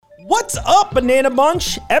What's up, Banana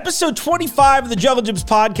Bunch? Episode 25 of the Juggle Jibs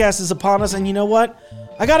podcast is upon us, and you know what?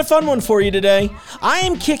 I got a fun one for you today. I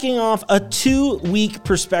am kicking off a 2-week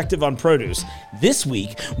perspective on produce. This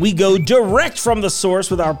week, we go direct from the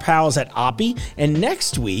source with our pals at Oppy, and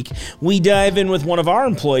next week, we dive in with one of our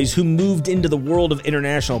employees who moved into the world of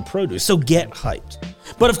international produce, so get hyped.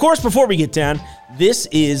 But of course, before we get down, this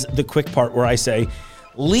is the quick part where I say,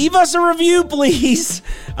 leave us a review, please.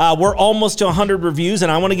 We're almost to 100 reviews,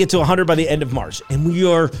 and I want to get to 100 by the end of March. And we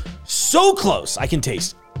are so close. I can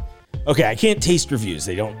taste it. Okay, I can't taste reviews.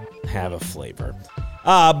 They don't have a flavor.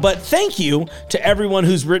 But thank you to everyone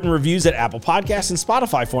who's written reviews at Apple Podcasts and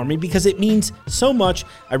Spotify for me, because it means so much.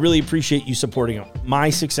 I really appreciate you supporting my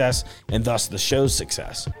success and thus the show's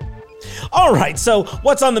success. All right, so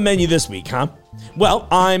what's on the menu this week, huh? Well,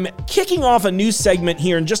 I'm kicking off a new segment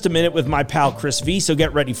here in just a minute with my pal Chris V, so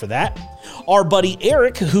get ready for that. Our buddy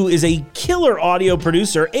Eric, who is a killer audio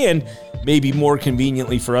producer and maybe more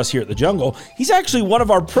conveniently for us here at the Jungle, he's actually one of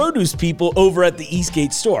our produce people over at the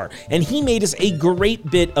Eastgate store, and he made us a great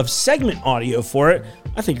bit of segment audio for it.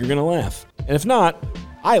 I think you're going to laugh. And if not,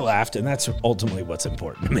 I laughed, and that's ultimately what's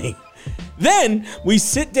important to me. Then we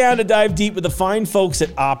sit down to dive deep with the fine folks at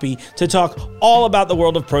Oppy to talk all about the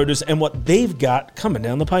world of produce and what they've got coming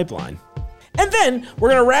down the pipeline. And then we're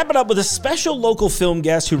going to wrap it up with a special local film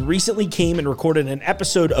guest who recently came and recorded an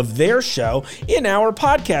episode of their show in our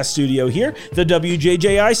podcast studio here, the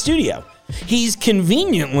WJJI Studio. He's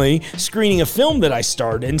conveniently screening a film that I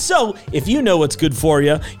starred in, so if you know what's good for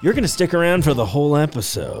you, you're going to stick around for the whole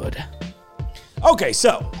episode. Okay,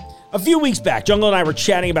 so a few weeks back, Jungle and I were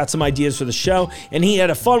chatting about some ideas for the show, and he had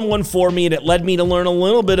a fun one for me, and it led me to learn a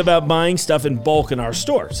little bit about buying stuff in bulk in our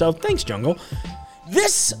store. So thanks, Jungle.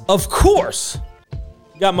 This, of course,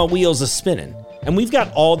 got my wheels a-spinning, and we've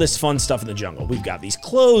got all this fun stuff in the Jungle. We've got these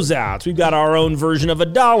closeouts. We've got our own version of a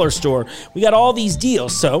dollar store. We got all these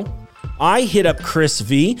deals, so I hit up Chris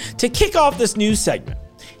V to kick off this new segment.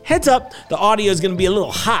 Heads up, the audio is going to be a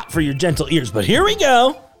little hot for your gentle ears, but here we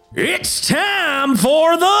go. It's time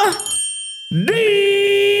for the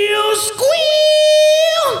Deal Squeal!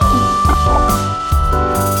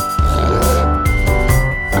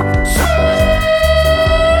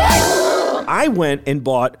 I went and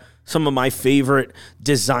bought some of my favorite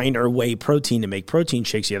designer whey protein to make protein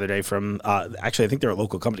shakes the other day from, actually, I think they're a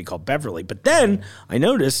local company called Beverly. But then I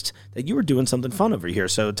noticed that you were doing something fun over here.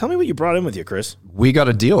 So tell me what you brought in with you, Chris. We got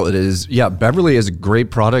a deal. It is, Beverly is a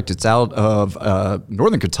great product. It's out of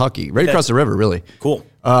northern Kentucky, right across the river, really. Cool.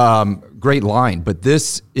 Great line. But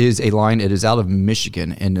this is a line, it is out of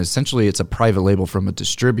Michigan. And essentially, it's a private label from a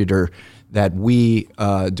distributor that we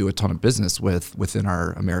do a ton of business with within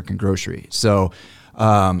our American grocery. So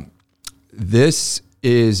this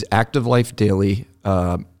is Active Life Daily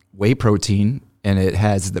whey protein, and it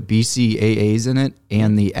has the BCAAs in it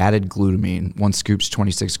and the added glutamine. 1 scoop's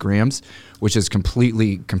 26 grams, which is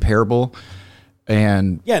completely comparable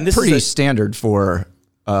and this pretty is standard for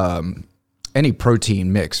any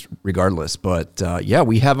protein mix, regardless. But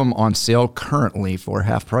we have them on sale currently for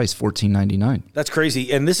half price, $14.99. That's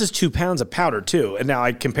crazy. And this is 2 pounds of powder, too. And now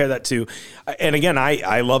I compare that to, and again,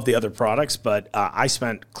 I love the other products, but I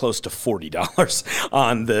spent close to $40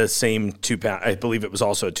 on the same 2 pound. I believe it was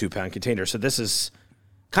also a 2 pound container. So this is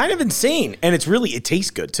kind of insane. And it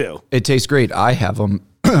tastes good, too. It tastes great. I have them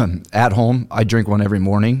at home. I drink one every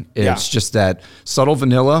morning. It's just that subtle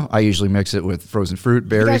vanilla. I usually mix it with frozen fruit,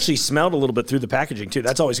 berries. It actually smelled a little bit through the packaging, too.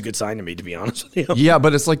 That's always a good sign to me, to be honest with you. Yeah,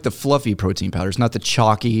 but it's like the fluffy protein powder. It's not the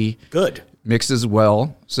chalky. Good. Mixes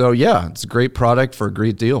well. So, it's a great product for a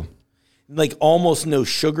great deal. Like almost no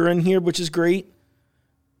sugar in here, which is great.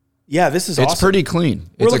 Yeah, this is awesome. It's pretty clean.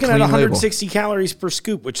 We're looking at 160 calories per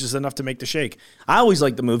scoop, which is enough to make the shake. I always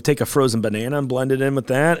like the move, take a frozen banana and blend it in with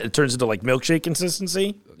that. It turns into like milkshake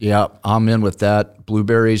consistency. Yeah, I'm in with that.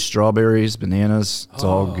 Blueberries, strawberries, bananas, it's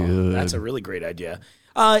all good. That's a really great idea.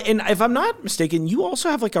 And if I'm not mistaken, you also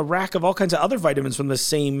have like a rack of all kinds of other vitamins from the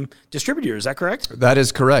same distributor. Is that correct? That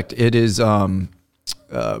is correct. It is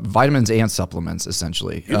vitamins and supplements,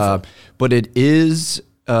 essentially. But it is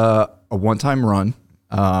a one-time run.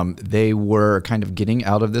 They were kind of getting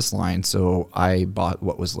out of this line, so I bought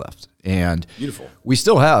what was left. And beautiful. We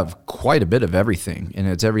still have quite a bit of everything, and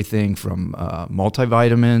it's everything from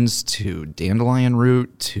multivitamins to dandelion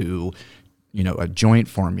root to, a joint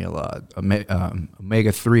formula,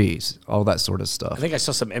 omega-3s, all that sort of stuff. I think I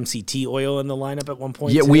saw some MCT oil in the lineup at one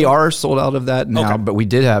point. Yeah, we are sold out of that now, but we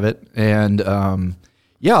did have it. And a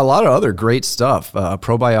lot of other great stuff,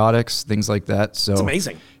 probiotics, things like that. So it's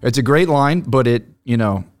amazing. It's a great line, but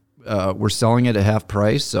we're selling it at half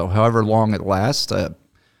price. So however long it lasts,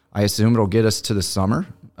 I assume it'll get us to the summer.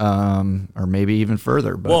 or maybe even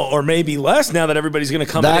further. But well, or maybe less now that everybody's going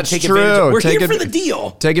to come in and take advantage. We're here for the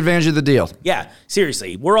deal. Take advantage of the deal. Yeah,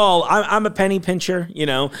 seriously. I'm a penny pincher.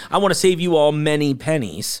 I want to save you all many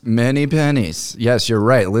pennies. Many pennies. Yes, you're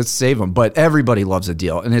right. Let's save them. But everybody loves a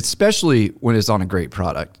deal, and especially when it's on a great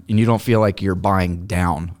product and you don't feel like you're buying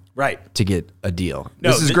down. Right. To get a deal.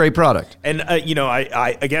 No, this is a great product. And,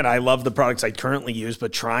 I love the products I currently use,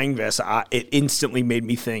 but trying this, it instantly made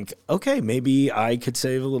me think, okay, maybe I could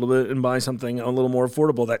save a little bit and buy something a little more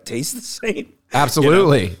affordable that tastes the same.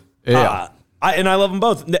 Absolutely. Yeah. I love them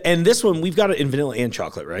both. And this one, we've got it in vanilla and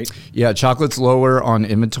chocolate, right? Yeah, chocolate's lower on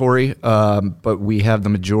inventory, but we have the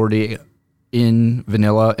majority in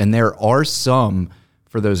vanilla, and there are some,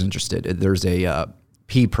 for those interested, there's a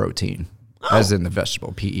pea protein. As in the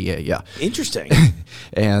vegetable, PEA, yeah. Interesting.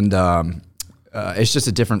 And it's just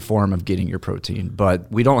a different form of getting your protein.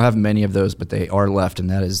 But we don't have many of those, but they are left, and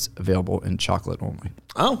that is available in chocolate only.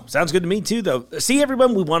 Oh, sounds good to me too, though. See,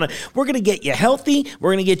 everyone, we're going to get you healthy. We're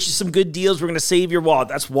going to get you some good deals. We're going to save your wallet.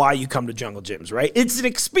 That's why you come to Jungle Gyms, right? It's an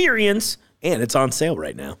experience, and it's on sale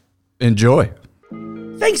right now. Enjoy.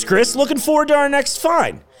 Thanks, Chris. Looking forward to our next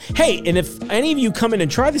find. Hey, and if any of you come in and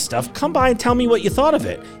try this stuff, come by and tell me what you thought of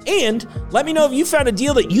it. And let me know if you found a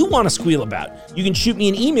deal that you want to squeal about. You can shoot me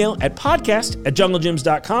an email at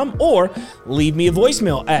podcast@junglegyms.com or leave me a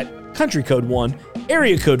voicemail at country code 1,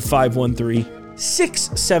 area code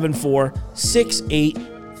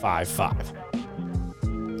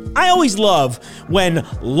 513-674-6855. I always love when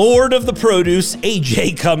Lord of the Produce,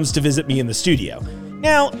 AJ, comes to visit me in the studio.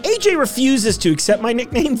 Now, AJ refuses to accept my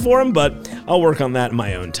nickname for him, but I'll work on that in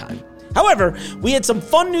my own time. However, we had some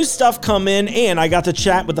fun new stuff come in, and I got to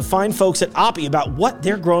chat with the fine folks at Oppy about what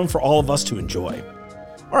they're growing for all of us to enjoy.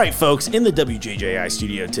 All right, folks, in the WJJI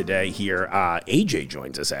Studio today here, AJ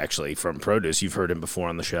joins us, actually, from Produce. You've heard him before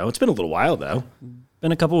on the show. It's been a little while, though.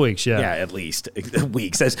 Been a couple weeks, yeah. Yeah, at least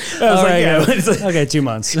weeks. Okay, 2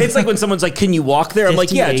 months. It's like when someone's like, "Can you walk there?" I'm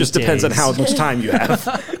like, "Yeah, it just depends on how much time you have."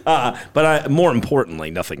 But more importantly,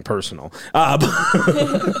 nothing personal.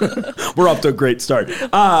 We're off to a great start.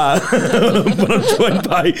 But I'm joined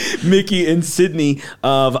by Mickey and Sydney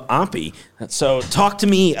of Oppy. So talk to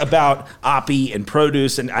me about Oppy and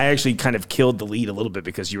Produce. And I actually kind of killed the lead a little bit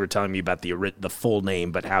because you were telling me about the full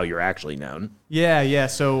name, but how you're actually known. Yeah.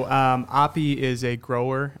 So Oppy is a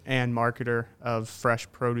grower and marketer of fresh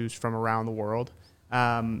produce from around the world.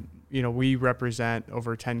 We represent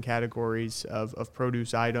over 10 categories of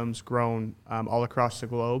produce items grown all across the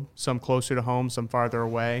globe, some closer to home, some farther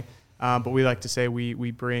away. But we like to say we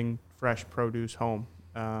bring fresh produce home.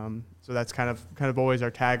 So that's kind of always our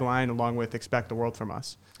tagline, along with expect the world from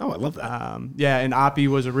us. Oh, I love that. And Oppy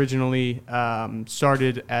was originally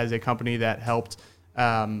started as a company that helped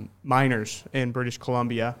miners in British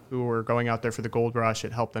Columbia who were going out there for the gold rush.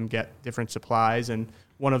 It helped them get different supplies, and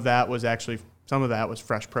some of that was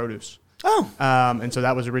fresh produce. Oh. And so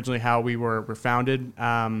that was originally how we were founded.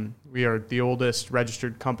 We are the oldest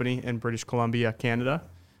registered company in British Columbia, Canada.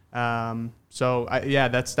 That's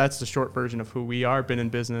the short version of who we are. Been in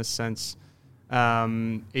business since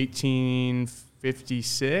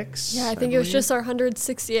 1856. Yeah, I think it was just our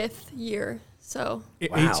 160th year. So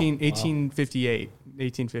 1858.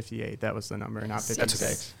 1858. That was the number, not 56. That's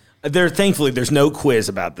okay. Thankfully, there's no quiz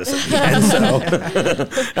about this at the end,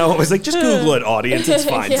 so I was like, just Google it, audience. It's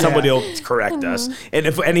fine. Yeah. Somebody will correct us. And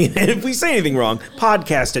if we say anything wrong,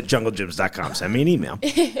 podcast@junglegyms.com. Send me an email.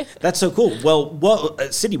 That's so cool. Well,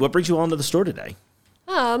 Sydney, what brings you on to the store today?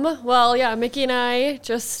 Mickey and I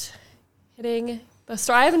just hitting the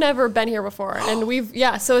store. I've never been here before, and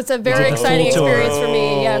so it's a very exciting experience for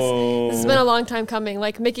me. Yes, this has been a long time coming.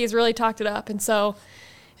 Like, Mickey's really talked it up, and so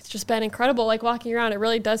it's just been incredible. Like, walking around, it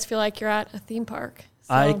really does feel like you're at a theme park.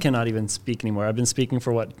 So. I cannot even speak anymore. I've been speaking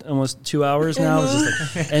for almost 2 hours now. It's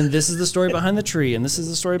just like, and this is the story behind the tree, and this is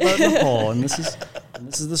the story about Nepal, and this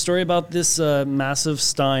is the story about this massive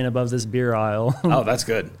stein above this beer aisle. Oh, that's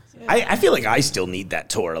good. I feel like I still need that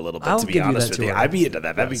tour a little bit, to be honest with you. I'd be into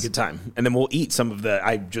that. That'd be a good time. And then we'll eat some of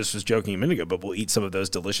I just was joking a minute ago, but we'll eat some of those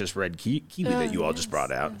delicious red kiwi that you all just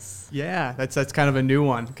brought out. Yes. Yeah, that's kind of a new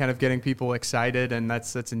one, kind of getting people excited, and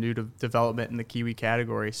that's a new development in the kiwi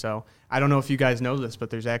category. So I don't know if you guys know this, but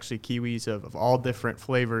there's actually kiwis of all different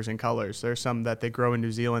flavors and colors. There's some that they grow in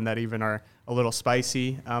New Zealand that even are a little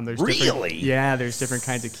spicy. Really? There's different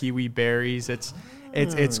kinds of kiwi berries.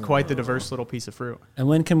 It's quite the diverse little piece of fruit. And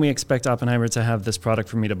when can we expect Oppenheimer to have this product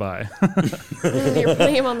for me to buy? You're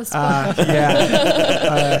putting him on the spot.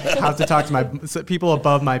 I have to talk to people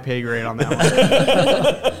above my pay grade on that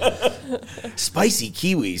one. Spicy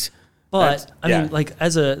kiwis. But I mean, like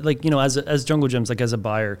as Jungle Gyms, like as a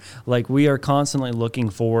buyer, like we are constantly looking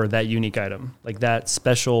for that unique item, like that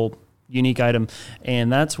special unique item.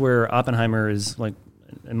 And that's where Oppenheimer is, like,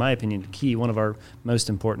 in my opinion, key, one of our most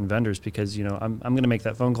important vendors, because, you know, I'm going to make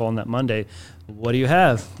that phone call on that Monday. What do you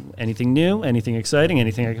have? Anything new? Anything exciting?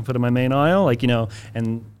 Anything I can put in my main aisle? Like, you know,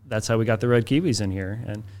 and that's how we got the red kiwis in here.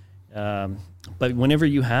 And, but whenever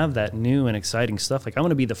you have that new and exciting stuff, like I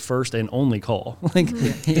want to be the first and only call. Like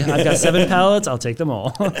I've got 7 pallets, I'll take them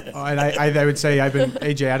all. And I would say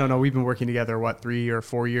AJ, I don't know, we've been working together, 3 or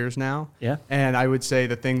 4 years now? Yeah. And I would say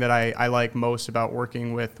the thing that I like most about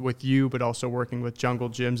working with you, but also working with Jungle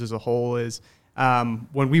Gyms as a whole is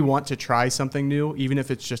when we want to try something new, even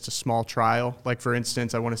if it's just a small trial. Like for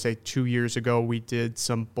instance, I want to say 2 years ago, we did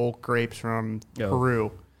some bulk grapes from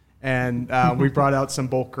Peru. And we brought out some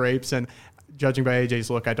bulk grapes, and judging by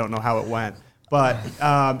AJ's look, I don't know how it went, but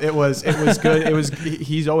it was good.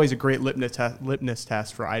 He's always a great litmus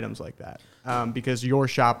test for items like that, because your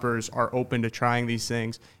shoppers are open to trying these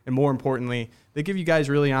things, and more importantly, they give you guys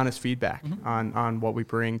really honest feedback on what we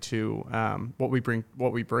bring to what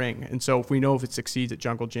we bring. And so if we know if it succeeds at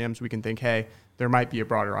Jungle Gyms, we can think, hey, there might be a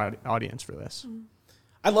broader audience for this.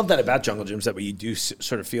 I love that about Jungle Gyms, that we do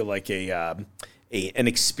sort of feel like an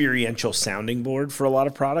experiential sounding board for a lot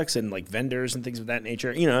of products and like vendors and things of that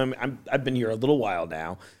nature. You know, I've been here a little while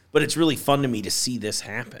now, but it's really fun to me to see this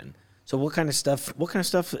happen. So what kind of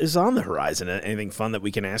stuff is on the horizon? Anything fun that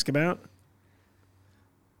we can ask about?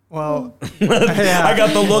 Well, I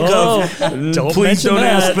got the look of please don't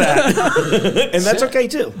ask that. And that's okay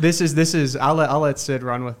too. This is I'll let Sid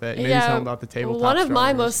run with it. Maybe tell him about the tabletop. One of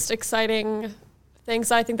my most exciting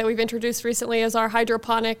things I think that we've introduced recently is our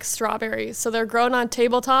hydroponic strawberries. So they're grown on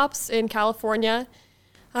tabletops in California.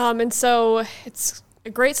 And so it's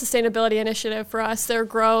a great sustainability initiative for us. They're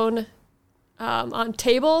grown on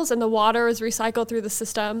tables, and the water is recycled through the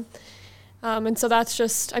system. And so that's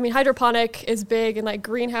just, I mean, hydroponic is big in like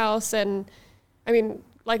greenhouse and, I mean,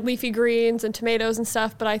 like leafy greens and tomatoes and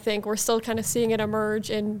stuff, but I think we're still kind of seeing it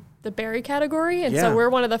emerge in the berry category. And so we're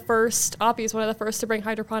one of the first, Oppy is one of the first to bring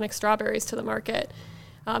hydroponic strawberries to the market.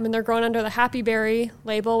 And they're grown under the Happy Berry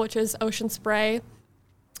label, which is ocean spray.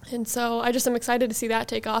 And so I just am excited to see that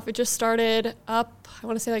take off. It just started up, I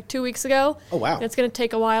want to say like 2 weeks ago. Oh, wow. And it's going to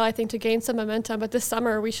take a while, I think, to gain some momentum, but this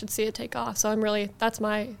summer we should see it take off. So that's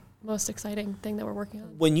my most exciting thing that we're working on.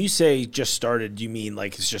 When you say just started, do you mean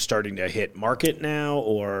like it's just starting to hit market now,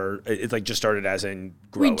 or it's like just started as in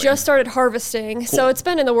growing? We just started harvesting. Cool. So it's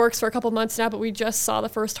been in the works for a couple months now, but we just saw the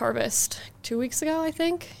first harvest 2 weeks ago, I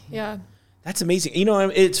think. Yeah. That's amazing. You know,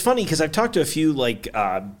 it's funny because I've talked to a few like,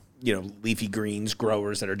 leafy greens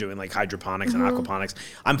growers that are doing like hydroponics and aquaponics.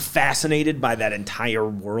 I'm fascinated by that entire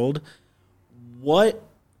world. What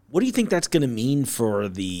do you think that's going to mean for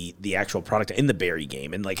the actual product in the berry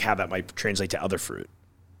game, and like how that might translate to other fruit?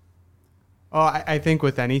 Oh, I think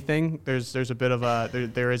with anything, there is a bit of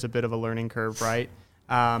a learning curve, right?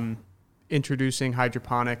 Introducing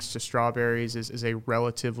hydroponics to strawberries is a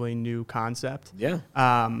relatively new concept. Yeah.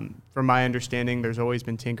 From my understanding, there's always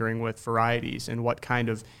been tinkering with varieties and what kind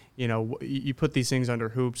of, you put these things under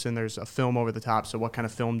hoops and there's a film over the top. So what kind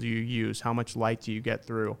of film do you use? How much light do you get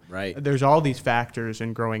through? Right. There's all these factors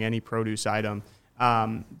in growing any produce item.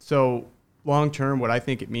 So long term, what I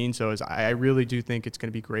think it means is I really do think it's going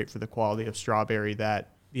to be great for the quality of strawberry that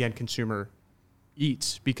the end consumer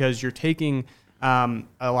eats, because you're taking a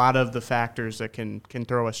lot of the factors that can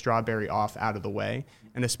throw a strawberry off out of the way.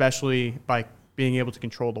 And especially by being able to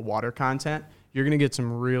control the water content, you're going to get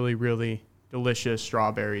some really, really delicious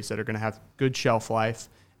strawberries that are going to have good shelf life.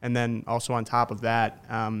 And then also on top of that,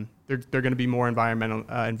 they're going to be more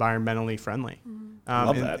environmentally friendly.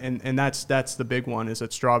 Love that. And that's the big one, is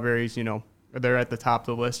that strawberries, they're at the top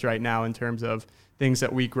of the list right now in terms of things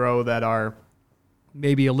that we grow that are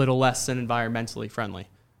maybe a little less than environmentally friendly.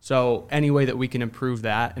 So any way that we can improve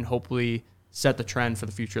that and hopefully set the trend for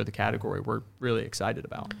the future of the category, we're really excited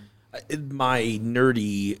about. My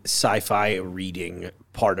nerdy sci-fi reading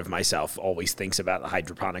part of myself always thinks about the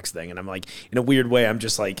hydroponics thing. And I'm like, in a weird way, I'm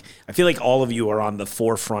just like, I feel like all of you are on the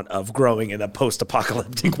forefront of growing in a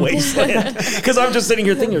post-apocalyptic wasteland. Because I'm just sitting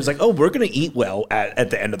here thinking, it's like, oh, we're going to eat well at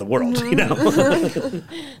the end of the world,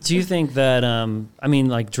 Do you think that,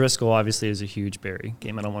 like Driscoll obviously is a huge berry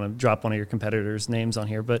game. I don't want to drop one of your competitors' names on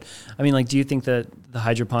here, but I mean, like, do you think that the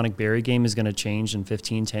hydroponic berry game is going to change in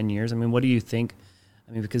 15, 10 years? I mean, what do you think?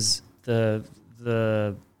 I mean, because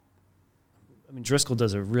Driscoll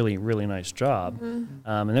does a really, really nice job.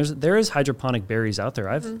 And there is hydroponic berries out there.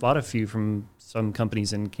 I've bought a few from some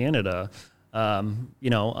companies in Canada.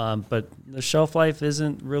 But the shelf life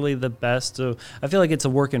isn't really the best. So I feel like it's a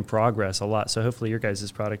work in progress a lot. So hopefully your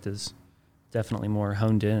guys' product is definitely more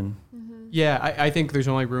honed in. Yeah, I think there's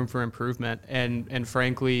only room for improvement, and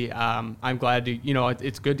frankly, I'm glad to,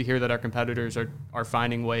 it's good to hear that our competitors are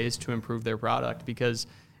finding ways to improve their product, because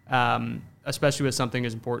especially with something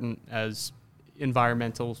as important as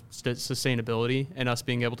environmental sustainability and us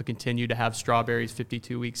being able to continue to have strawberries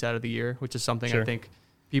 52 weeks out of the year, which is something I think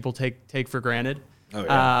people take for granted. Oh,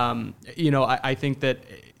 yeah. I think that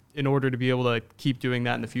in order to be able to keep doing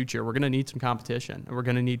that in the future, we're going to need some competition, and we're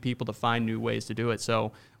going to need people to find new ways to do it.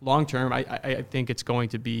 So long term, I think it's going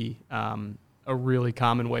to be a really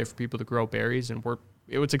common way for people to grow berries, and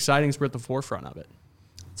what's exciting is we're at the forefront of it.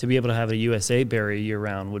 To be able to have a USA berry year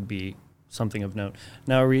round would be something of note.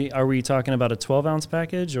 Now, are we talking about a 12-ounce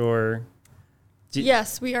package, or?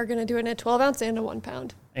 Yes, we are going to do it in a 12-ounce and a 1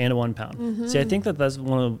 pound. And a 1 pound. Mm-hmm. See, I think that was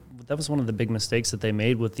one of the big mistakes that they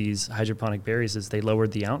made with these hydroponic berries, is they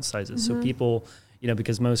lowered the ounce sizes. Mm-hmm. So people,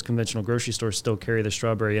 because most conventional grocery stores still carry the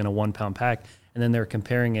strawberry in a 1 pound pack, and then they're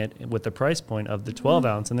comparing it with the price point of the 12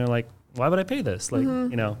 ounce, and they're like, why would I pay this? Like,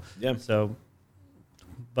 Yeah. So,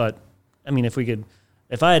 but I mean,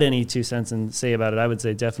 if I had any 2 cents and say about it, I would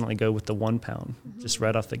say definitely go with the 1 pound, just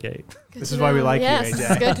right off the gate. This is why we like you,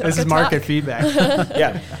 AJ. This is market feedback.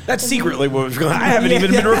 Yeah, that's secretly what was going on. I haven't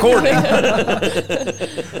even been recording.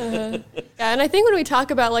 Yeah, and I think when we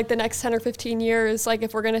talk about like the next 10 or 15 years, like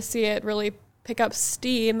if we're going to see it really pick up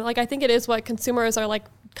steam, like I think it is what consumers are like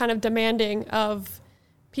kind of demanding of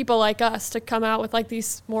people like us to come out with like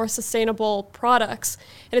these more sustainable products.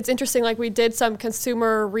 And it's interesting, like we did some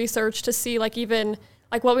consumer research to see like even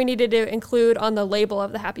like what we needed to include on the label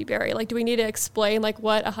of the Happy Berry. Like, do we need to explain like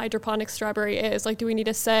what a hydroponic strawberry is? Like, do we need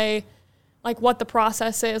to say like what the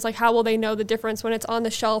process is? Like, how will they know the difference when it's on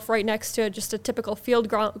the shelf right next to just a typical field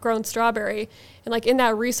grown strawberry? And like in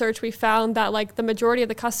that research, we found that like the majority of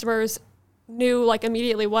the customers knew like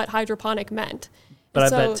immediately what hydroponic meant.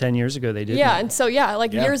 But I bet 10 years ago they did. Yeah, and so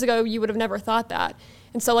years ago you would have never thought that.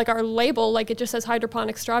 And so like our label, like it just says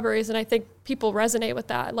hydroponic strawberries, and I think people resonate with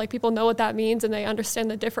that. Like people know what that means and they understand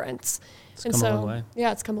the difference. It's come a long way.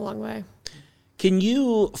 Yeah, it's come a long way. Can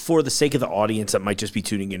you, for the sake of the audience that might just be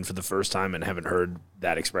tuning in for the first time and haven't heard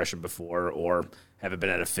that expression before, or haven't been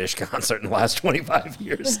at a Fish concert in the last 25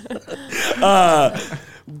 years,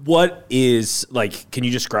 what is, like, can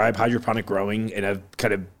you describe hydroponic growing in a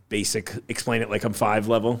kind of basic, explain it like I'm 5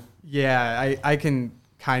 level? Yeah, I can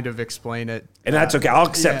kind of explain it. And that's okay. I'll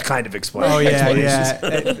accept kind of explain. Oh,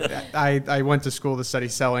 yeah. I went to school to study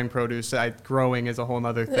selling produce. Growing is a whole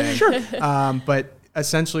other thing. Sure. But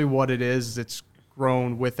essentially what it is, it's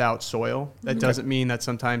grown without soil. That doesn't mean that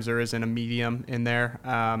sometimes there isn't a medium in there.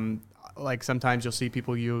 Like sometimes you'll see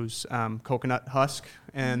people use coconut husk,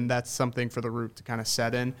 and that's something for the root to kind of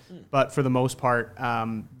set in. But for the most part,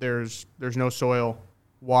 there's no soil.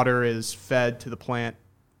 Water is fed to the plant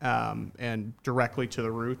and directly to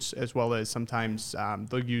the roots, as well as sometimes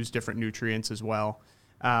they'll use different nutrients as well.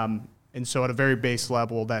 And so at a very base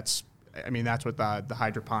level, that's what the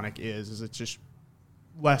hydroponic is it's just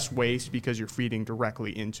less waste because you're feeding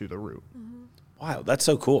directly into the root. Wow, that's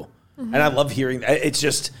so cool. And I love hearing that. It's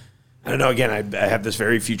just, I don't know, again, I have this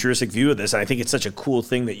very futuristic view of this, and I think it's such a cool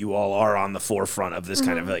thing that you all are on the forefront of this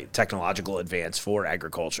kind of like technological advance for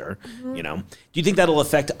agriculture, you know? Do you think that'll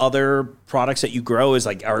affect other products that you grow? Is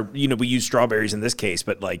like, we use strawberries in this case,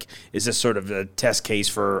 but like, is this sort of a test case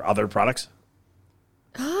for other products?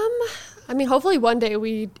 I mean, hopefully one day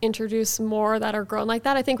we introduce more that are grown like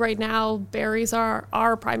that. I think right now berries are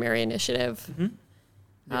our primary initiative.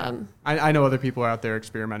 I know other people are out there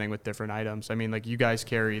experimenting with different items. I mean, like you guys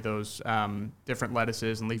carry those different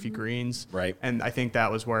lettuces and leafy greens. Right. And I think that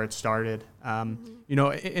was where it started.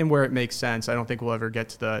 And where it makes sense. I don't think we'll ever get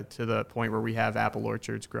to the point where we have apple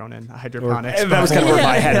orchards grown in hydroponics. That was kind of where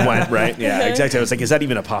my head went, right? Yeah, exactly. I was like, is that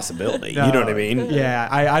even a possibility? No. You know what I mean? Yeah,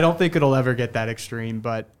 I don't think it'll ever get that extreme,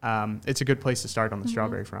 but it's a good place to start on the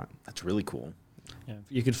strawberry front. That's really cool. Yeah,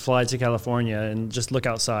 you could fly to California and just look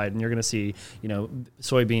outside, and you're going to see,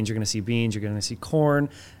 soybeans. You're going to see beans. You're going to see corn.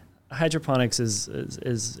 Hydroponics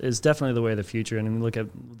is definitely the way of the future. And we look at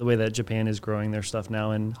the way that Japan is growing their stuff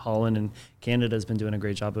now, and Holland and Canada has been doing a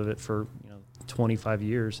great job of it for 25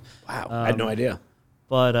 years. Wow, I had no idea.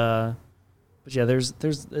 But yeah,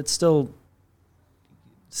 it's still.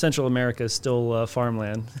 Central America is still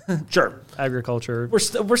farmland. Sure. Agriculture.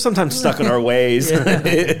 We're sometimes stuck in our ways.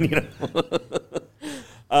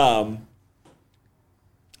 I'm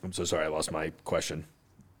so sorry I lost my question.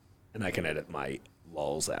 And I can edit my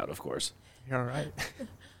lulls out, of course. You're all right.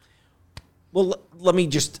 Well, let me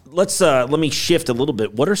shift a little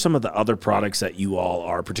bit. What are some of the other products that you all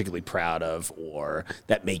are particularly proud of or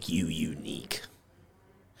that make you unique?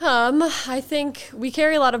 I think we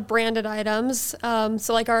carry a lot of branded items.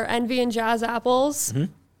 So like our Envy and Jazz apples,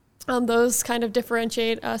 those kind of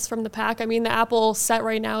differentiate us from the pack. I mean, the apple set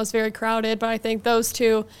right now is very crowded, but I think those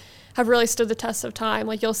two have really stood the test of time.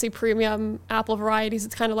 Like you'll see premium apple varieties.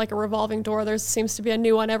 It's kind of like a revolving door. There seems to be a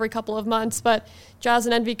new one every couple of months, but Jazz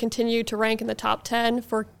and Envy continue to rank in the top 10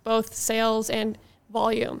 for both sales and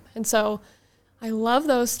volume. And so I love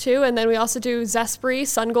those two. And then we also do Zespri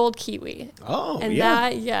Sun Gold Kiwi. Oh, and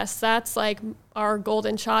yeah. that's like our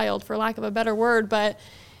golden child, for lack of a better word, but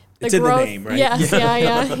it's in the name, right? Yes,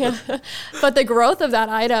 yeah. But the growth of that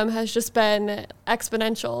item has just been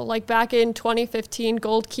exponential. Like back in 2015,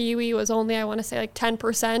 gold kiwi was only, I want to say, like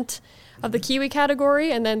 10% of the kiwi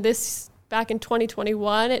category. And then back in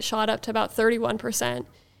 2021, it shot up to about 31%.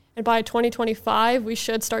 And by 2025, we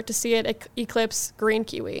should start to see it eclipse green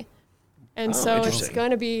kiwi. And so it's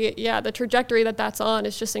going to be, the trajectory that's on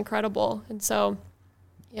is just incredible. And so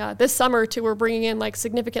this summer, too, we're bringing in like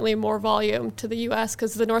significantly more volume to the U.S.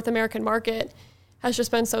 because the North American market has just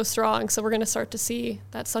been so strong. So we're going to start to see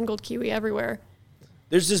that Sun Gold Kiwi everywhere.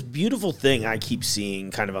 There's this beautiful thing I keep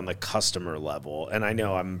seeing kind of on the customer level, and I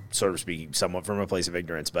know I'm sort of speaking somewhat from a place of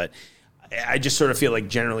ignorance, but I just sort of feel like,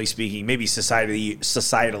 generally speaking, maybe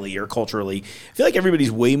societally or culturally, I feel like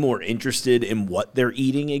everybody's way more interested in what they're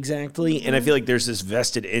eating exactly, and I feel like there's this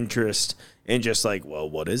vested interest in just like, well,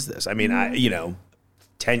 what is this? I mean,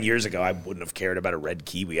 10 years ago, I wouldn't have cared about a red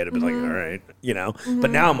kiwi. I'd have been like, all right,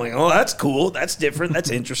 But now I'm like, oh, that's cool. That's different.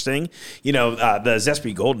 That's interesting. The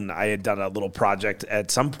Zespri Golden, I had done a little project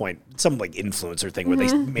at some point, some like influencer thing where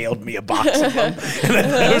they mailed me a box of them.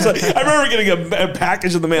 And I was like, I remember getting a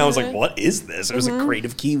package in the mail. I was like, what is this? It was a crate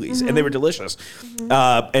of kiwis, and they were delicious.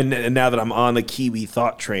 And now that I'm on the kiwi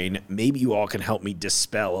thought train, maybe you all can help me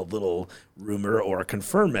dispel a little rumor or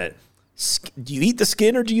confirm it. Do you eat the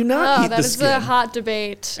skin or do you not eat the skin? That is a hot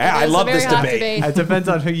debate. Yeah, I love this debate. It depends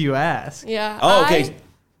on who you ask. Yeah. Oh, okay.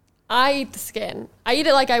 I eat the skin. I eat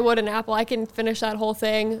it like I would an apple. I can finish that whole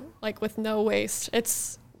thing like with no waste.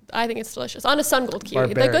 I think it's delicious. On a Sun Gold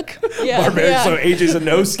kiwi. Barbaric. Barbaric, so AJ's a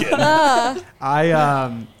no skin.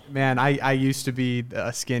 I used to be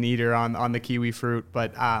a skin eater on the kiwi fruit,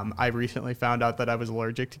 but I recently found out that I was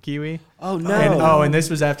allergic to kiwi. Oh no! And this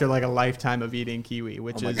was after like a lifetime of eating kiwi,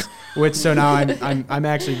 so now I'm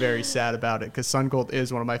actually very sad about it because Sun Gold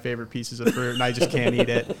is one of my favorite pieces of fruit, and I just can't eat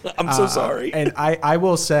it. I'm so sorry. And I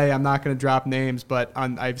will say, I'm not going to drop names, but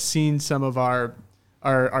I've seen some of our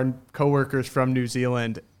coworkers from New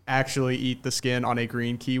Zealand actually eat the skin on a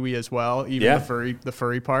green kiwi as well, even the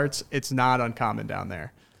furry parts. It's not uncommon down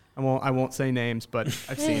there. I won't say names, but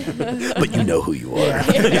I've seen it. But you know who you are.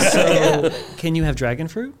 So, can you have dragon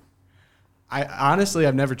fruit?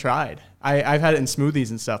 I've never tried. I've had it in smoothies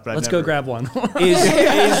and stuff, but Let's go grab one. Somebody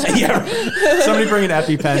bring an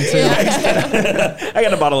EpiPen too. I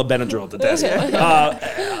got a bottle of Benadryl at the desk.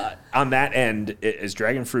 On that end, is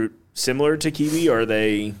dragon fruit similar to kiwi, or are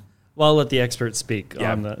they? Well, I'll let the experts speak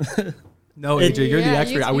on the. No, AJ, you're the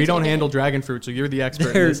expert. We don't handle dragon fruit, so you're the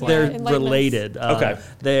expert. They're related. Okay.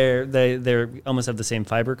 They almost have the same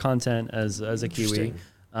fiber content as a kiwi,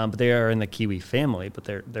 but they are in the kiwi family. But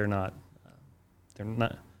they're not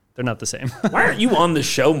the same. Why aren't you on the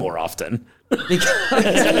show more often?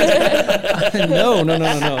 No.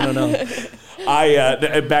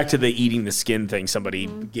 Back to the eating the skin thing. Somebody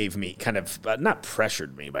gave me kind of not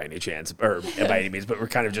pressured me by any chance or by any means, but we're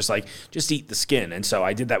kind of just like, just eat the skin. And so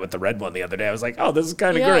I did that with the red one the other day. I was like, oh, this is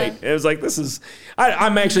kind of great. It was like,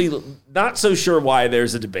 I'm actually not so sure why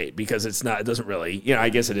there's a debate because it doesn't really, I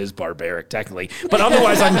guess it is barbaric technically, but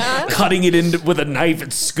otherwise I'm cutting it with a knife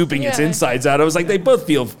and scooping its insides out. I was like, they both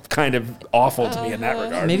feel kind of awful to me in that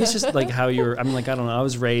regard. Maybe it's just like how I don't know. I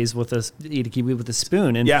was raised eat a kiwi with a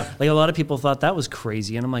spoon, and like a lot of people thought that was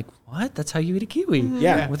crazy, and I'm like, what? That's how you eat a kiwi?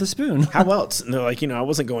 With a spoon. How else? And they're like, I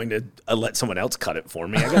wasn't going to let someone else cut it for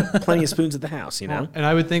me. I got plenty of spoons at the house, And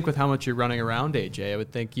I would think with how much you're running around, AJ, I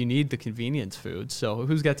would think you need the convenience food. So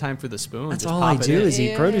who's got time for the spoon? That's all I do is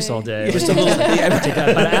eat produce all day. Just a little take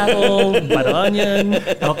a bite of apple, bite of onion.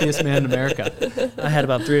 Healthiest man in America. I had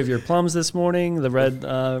about 3 of your plums this morning. The red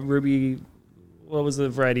ruby. What was the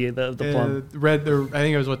variety of the plum? I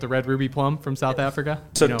think it was the red ruby plum from South Africa.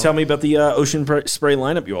 So tell me about the ocean spray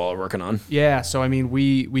lineup you all are working on. Yeah, so I mean,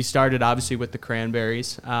 we started obviously with the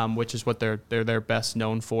cranberries, which is what they're best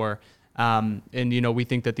known for. And we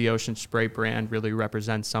think that the Ocean Spray brand really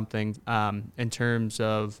represents something in terms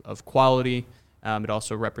of quality. It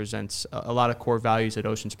also represents a lot of core values that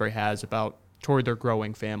Ocean Spray has about toward their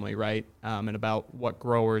growing family, right? And about what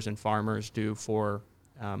growers and farmers do for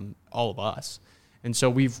all of us. And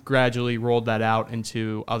so we've gradually rolled that out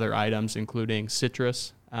into other items, including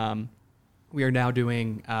citrus. We are now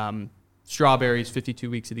doing strawberries 52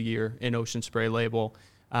 weeks of the year in Ocean Spray label,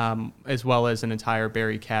 as well as an entire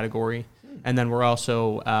berry category. And then we're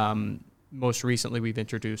also, most recently, we've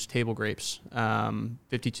introduced table grapes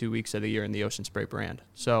 52 weeks of the year in the Ocean Spray brand.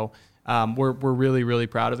 So we're really, really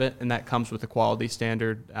proud of it, and that comes with a quality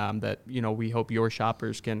standard that we hope your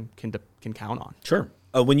shoppers can count on. Sure.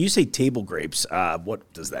 When you say table grapes,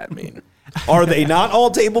 what does that mean? Are they not all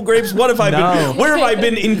table grapes? What have I been? Where have I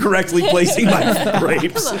been incorrectly placing my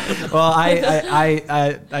grapes? Well,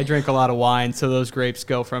 I drink a lot of wine, so those grapes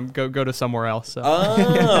go to somewhere else. So.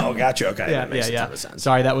 Oh, gotcha. Okay, yeah, that makes a ton yeah. of sense.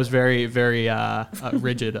 Sorry, that was very, very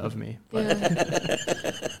rigid of me.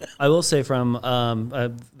 I will say from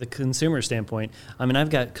the consumer standpoint, I mean, I've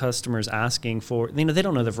got customers asking for, they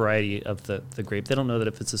don't know the variety of the grape. They don't know that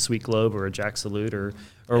if it's a Sweet Globe or a Jack Salute or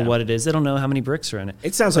what it is. They don't know how many bricks are in it.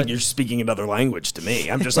 It sounds like you're speaking another language to me.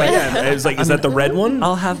 I'm just like, is that the red one?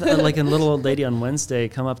 I'll have like a little old lady on Wednesday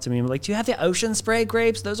come up to me and be like, do you have the Ocean Spray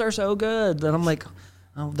grapes? Those are so good. And I'm like,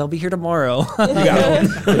 oh, they'll be here tomorrow. You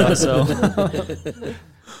got them. So.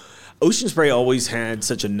 Ocean Spray always had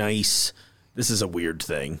such a nice, this is a weird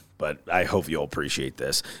thing, but I hope you'll appreciate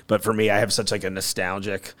this. But for me, I have such like a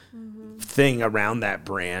nostalgic thing around that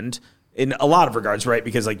brand. In a lot of regards, right?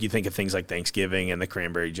 Because like you think of things like Thanksgiving and the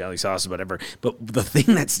cranberry jelly sauce or whatever, but the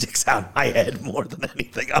thing that sticks out in my head more than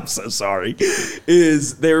anything, I'm so sorry,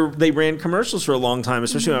 is they ran commercials for a long time,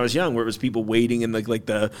 especially when I was young, where it was people waiting in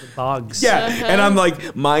the bogs. Yeah, and I'm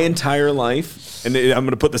like, my entire life, and I'm going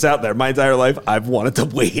to put this out there, my entire life, I've wanted to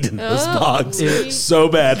wait in those bogs so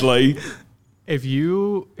badly. If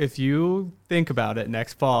you think about it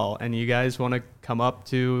next fall and you guys want to come up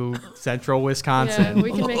to central Wisconsin, yeah,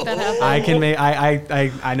 we can make that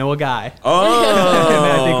happen. I know a guy.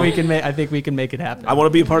 Oh, I think we can make it happen. I want to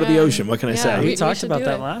be a part of the ocean. What can I say? We talked about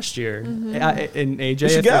that last year. And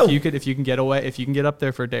AJ, if you can get up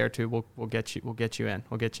there for a day or two, we'll get you in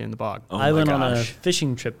the bog. Oh I went on a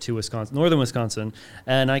fishing trip to Wisconsin, northern Wisconsin,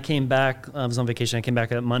 and I came back. I was on vacation. I came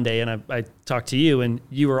back on Monday, and I talked to you, and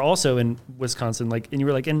you were also in Wisconsin, and you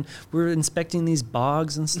were like, and we were inspecting these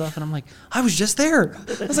bogs and stuff, and I'm like, I was just there.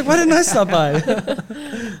 I was like, why didn't I stop by?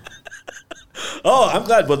 Oh, I'm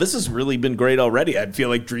glad. Well, this has really been great already. I feel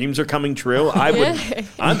like dreams are coming true. I'm We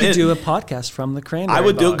could do a podcast from the cranberry. I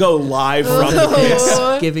would bog. go live from the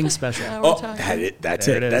Thanksgiving special. That's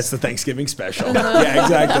it. That's the Thanksgiving special. Yeah,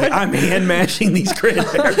 exactly. I'm hand mashing these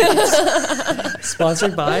cranberries.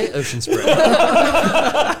 Sponsored by Ocean Spray.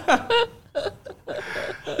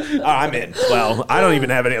 I'm in. Well, I don't even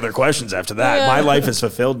have any other questions after that. Yeah. My life is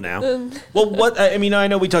fulfilled now. Well, I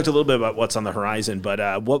know we talked a little bit about what's on the horizon,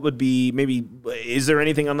 but what would be is there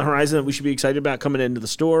anything on the horizon that we should be excited about coming into the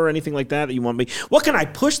store or anything like that you want me? What can I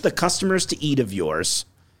push the customers to eat of yours?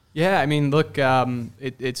 Yeah, I mean, look,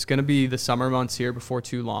 it's going to be the summer months here before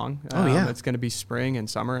too long. It's going to be spring and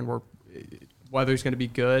summer, and weather's going to be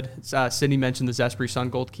good. Sydney mentioned the Zespri Sun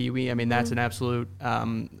Gold Kiwi. I mean, that's an absolute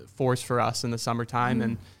force for us in the summertime.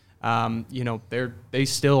 And, they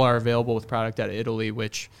still are available with product out of Italy,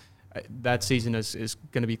 which that season is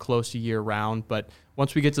going to be close to year round. But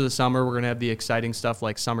once we get to the summer, we're going to have the exciting stuff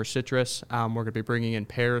like summer citrus. We're going to be bringing in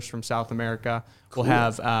pears from South America. Cool. We'll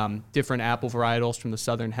have different apple varietals from the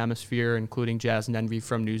Southern Hemisphere, including Jazz and Envy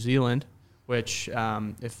from New Zealand, which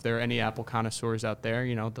if there are any apple connoisseurs out there,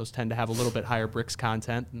 those tend to have a little bit higher bricks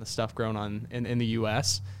content than the stuff grown in the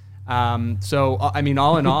U.S. So I mean,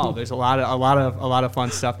 all in all, there's a lot of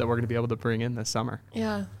fun stuff that we're going to be able to bring in this summer.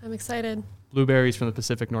 Yeah, I'm excited. Blueberries from the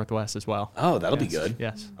Pacific Northwest as well. Oh, that'll be good.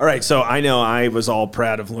 Yes. All right, so I know I was all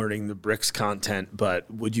proud of learning the bricks content,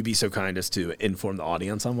 but would you be so kind as to inform the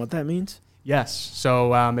audience on what that means? Yes.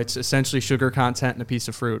 So it's essentially sugar content in a piece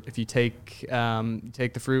of fruit. If you take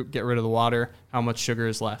the fruit, get rid of the water, how much sugar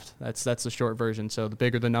is left? That's the short version. So the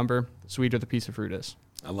bigger the number, the sweeter the piece of fruit is.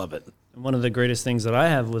 I love it. One of the greatest things that I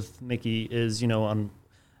have with Mickey is, on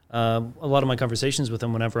a lot of my conversations with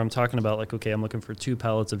him, whenever I'm talking about like, okay, I'm looking for 2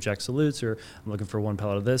 pallets of Jack Salutes, or I'm looking for 1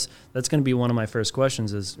 pallet of this, that's going to be one of my first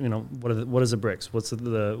questions is, what is the bricks? What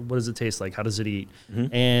does it taste like? How does it eat?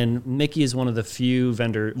 Mm-hmm. And Mickey is one of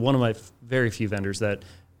my very few vendors that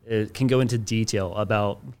can go into detail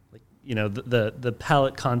about, like, the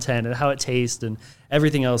palate content and how it tastes and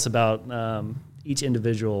everything else about each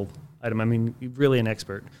individual item. I mean, really an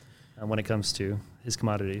expert when it comes to his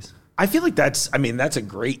commodities. I feel like that's a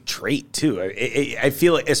great trait too. I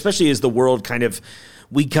feel like, especially as the world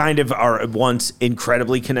we are at once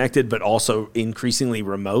incredibly connected, but also increasingly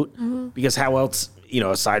remote, because how else,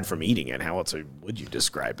 aside from eating it, how else would you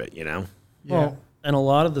describe it, Yeah. Well, and a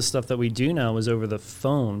lot of the stuff that we do now is over the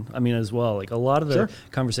phone. As well. Like a lot of the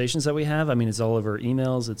conversations that we have, it's all over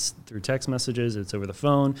emails, it's through text messages, it's over the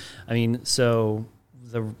phone. So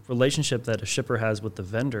the relationship that a shipper has with the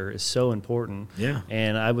vendor is so important. Yeah.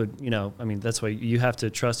 And I would, that's why you have to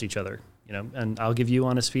trust each other, and I'll give you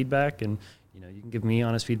honest feedback, and, you can give me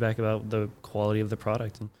honest feedback about the quality of the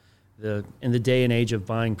product. And in the day and age of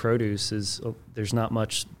buying produce there's not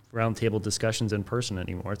much roundtable discussions in person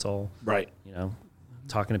anymore. It's all right.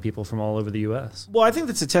 Talking to people from all over the U.S. Well, I think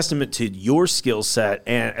that's a testament to your skill set,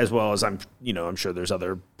 and as well as I'm sure there's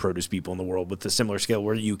other produce people in the world with a similar skill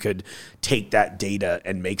where you could take that data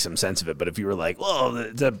and make some sense of it. But if you were like, well,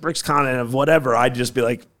 the bricks content of whatever, I'd just be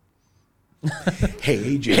like,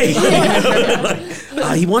 hey, AJ,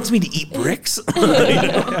 he wants me to eat bricks. That's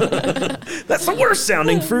the worst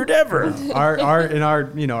sounding fruit ever. Our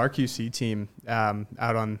QC team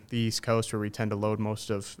out on the East Coast, where we tend to load most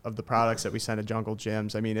of the products that we send to Jungle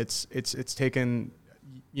Gyms. It's taken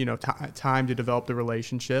time to develop the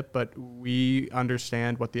relationship, but we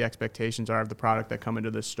understand what the expectations are of the product that come into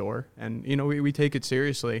the store, and we take it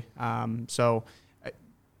seriously.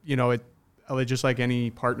 Just like any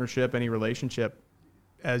partnership, any relationship,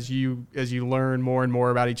 as you learn more and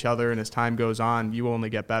more about each other, and as time goes on, you only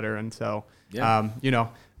get better. And so,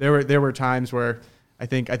 there were times where I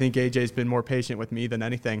think AJ's been more patient with me than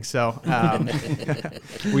anything. So,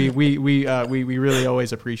 we really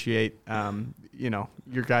always appreciate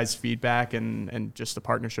your guys' feedback and just the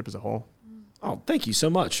partnership as a whole. Oh, thank you so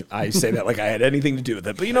much. I say that like I had anything to do with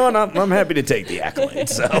it, but I'm happy to take the accolades.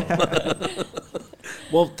 So.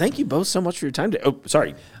 Well, thank you both so much for your time. Oh,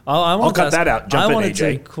 sorry. I'll cut that out. Jump in, AJ. I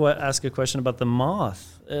wanted to ask a question about the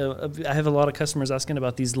moth. I have a lot of customers asking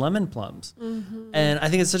about these lemon plums, and I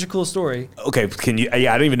think it's such a cool story. Okay, can you?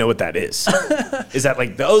 Yeah, I don't even know what that is. Is that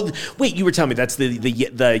like wait, you were telling me that's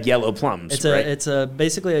the yellow plums? It's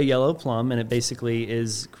basically a yellow plum, and it basically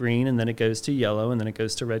is green, and then it goes to yellow, and then it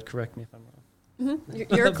goes to red. Correct me if I'm wrong.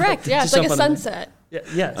 You're correct. Yeah, it's like a sunset.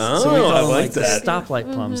 Yes. Oh, so we call I them like that.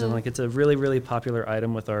 Stoplight plums, and it's a really, really popular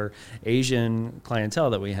item with our Asian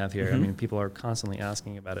clientele that we have here. People are constantly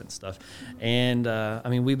asking about it and stuff. And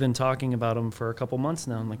we've been talking about them for a couple months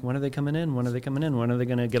now. I'm like, when are they coming in? When are they coming in? When are they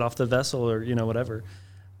going to get off the vessel or whatever?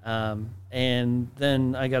 And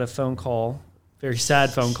then I got a phone call. Very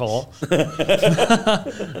sad phone call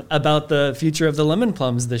about the future of the lemon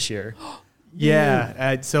plums this year.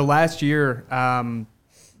 Yeah. So last year,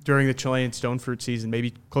 during the Chilean stone fruit season,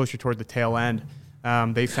 maybe closer toward the tail end,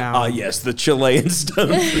 they found. Yes, the Chilean stone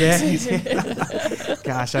fruit season.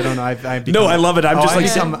 Gosh, I don't know. I love it.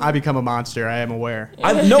 I become a monster. I am aware.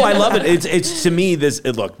 I love it. It's to me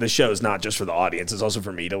the show is not just for the audience; it's also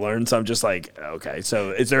for me to learn. So I'm just like, okay. So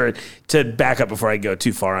is there to back up before I go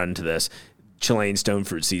too far into this? Chilean stone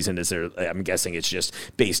fruit season, is there? I'm guessing it's just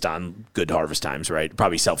based on good harvest times, right?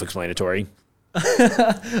 Probably self-explanatory.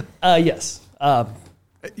 Yes.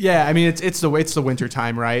 Yeah, it's the winter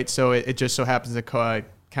time, right? So it just so happens to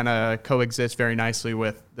kind of coexist very nicely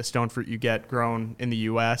with the stone fruit you get grown in the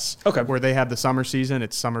U.S. Okay. Where they have the summer season,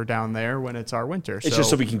 it's summer down there when it's our winter. It's just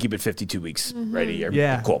so we can keep it 52 weeks right a year.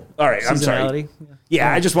 Yeah. Cool. All right. I'm sorry.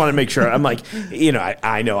 Yeah, I just want to make sure. I'm like,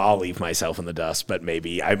 I know I'll leave myself in the dust, but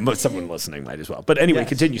maybe someone listening might as well. But anyway,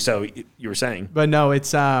 Continue. So you were saying. But no,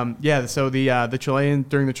 it's So the Chilean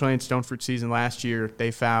during the Chilean stone fruit season last year,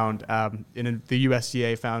 they found the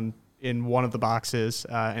USDA found in one of the boxes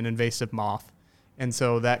an invasive moth. And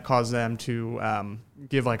so that caused them to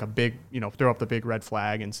give like a big, throw up the big red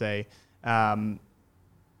flag and say,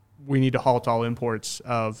 we need to halt all imports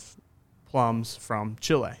of plums from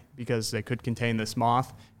Chile because they could contain this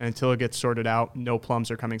moth. And until it gets sorted out, no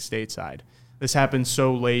plums are coming stateside. This happened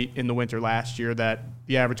so late in the winter last year that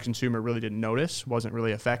the average consumer really didn't notice, wasn't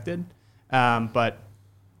really affected. But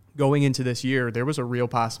going into this year, there was a real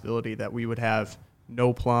possibility that we would have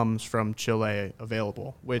no plums from Chile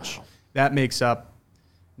available, which that makes up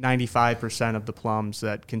 95% of the plums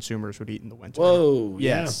that consumers would eat in the winter. Whoa, yes.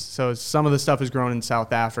 yeah. So some of the stuff is grown in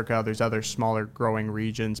South Africa. There's other smaller growing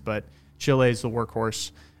regions, but Chile is the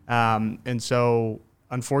workhorse. And so,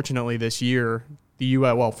 unfortunately, this year,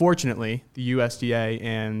 fortunately, the USDA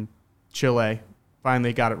and Chile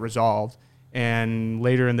finally got it resolved. And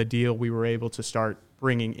later in the deal, we were able to start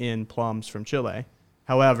bringing in plums from Chile.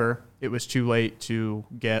 However, it was too late to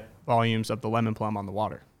get volumes of the lemon plum on the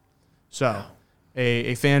water. So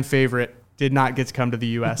a fan favorite did not get to come to the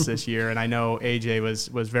U.S. this year, and I know AJ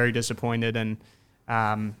was very disappointed. And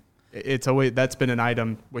it's always that's been an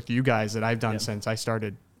item with you guys that I've done since I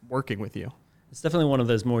started working with you. It's definitely one of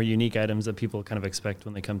those more unique items that people kind of expect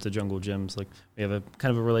when they come to jungle gyms. Like we have a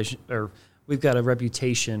kind of a relation, or we've got a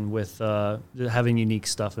reputation with having unique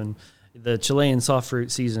stuff. And the Chilean soft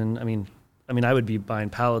fruit season, I mean, I would be buying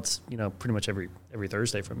pallets, pretty much every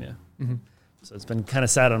Thursday from you. Mm-hmm. So it's been kind of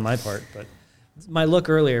sad on my part, but my look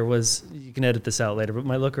earlier was, you can edit this out later, but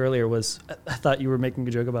my look earlier was, I thought you were making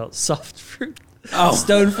a joke about soft fruit.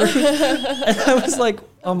 Stone fruit. And I was like,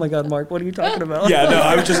 oh my God, Mark, what are you talking about? Yeah, no,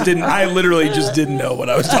 I literally just didn't know what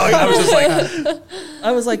I was talking about.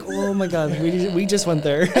 I was like, oh my God, we just went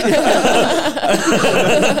there.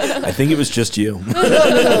 I think it was just you.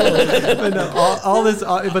 But no, all this,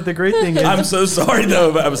 but the great thing is, I'm so sorry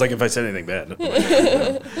though, but I was like, if I said anything bad.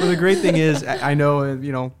 Well, the great thing is, I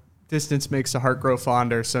know, distance makes the heart grow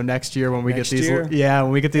fonder. So next year when we get these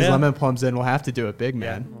lemon plums in, we'll have to do it big,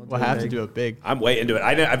 man. Yeah, we'll have to do it big. I'm way into it.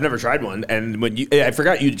 I've never tried one, and I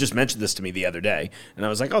forgot you just mentioned this to me the other day, and I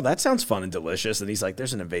was like, oh, that sounds fun and delicious. And he's like,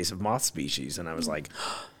 there's an invasive moth species, and I was like,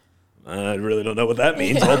 I really don't know what that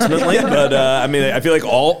means ultimately, but I feel like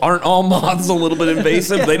aren't all moths a little bit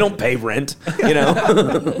invasive? They don't pay rent,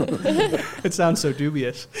 It sounds so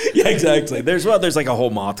dubious. Yeah, exactly. There's like a whole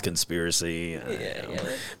moth conspiracy,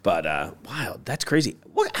 but wow, that's crazy.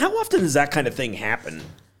 How often does that kind of thing happen?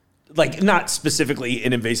 Like not specifically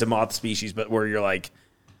an invasive moth species, but where you're like,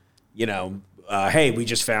 hey, we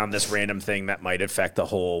just found this random thing that might affect the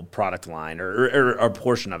whole product line or a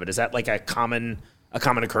portion of it. Is that like a common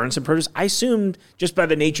occurrence in produce? I assumed just by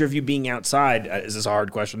the nature of you being outside, is this a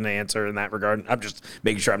hard question to answer in that regard? I'm just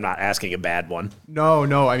making sure I'm not asking a bad one. No.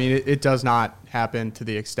 It does not happen to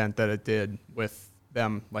the extent that it did with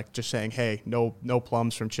them, like just saying, hey, no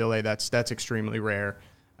plums from Chile. That's extremely rare.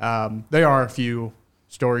 There are a few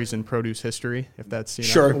stories in produce history, if that's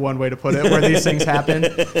one way to put it, where these things happen.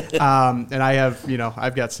 And I have,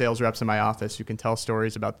 I've got sales reps in my office who can tell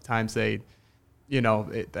stories about the times they,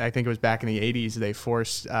 I think it was back in the 80s, they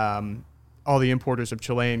forced all the importers of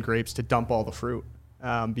Chilean grapes to dump all the fruit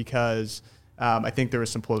because I think there was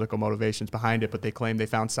some political motivations behind it, but they claimed they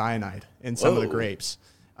found cyanide in some of the grapes.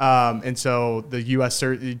 And so the U.S.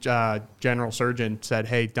 General Surgeon said,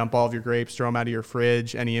 hey, dump all of your grapes, throw them out of your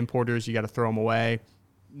fridge. Any importers, you got to throw them away.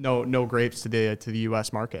 No grapes to the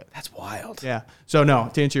U.S. market. That's wild. Yeah. So no,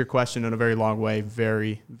 to answer your question in a very long way,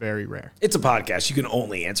 very, very rare. It's a podcast. You can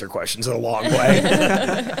only answer questions in a long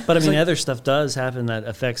way. But other stuff does happen that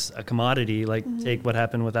affects a commodity. Like take what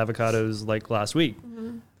happened with avocados like last week.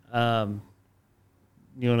 Mm-hmm.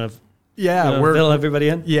 You want to? Yeah, fill everybody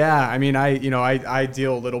in. Yeah, I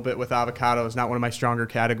deal a little bit with avocados. Not one of my stronger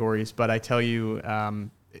categories, but I tell you,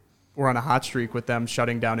 we're on a hot streak with them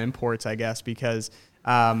shutting down imports. I guess because.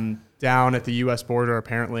 Down at the U.S. border,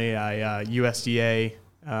 apparently a USDA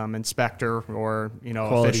inspector or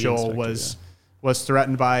official was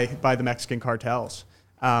threatened by the Mexican cartels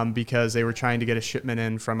because they were trying to get a shipment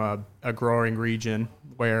in from a growing region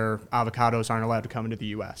where avocados aren't allowed to come into the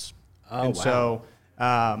U.S. So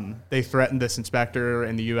they threatened this inspector,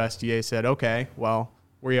 and the USDA said, okay, well,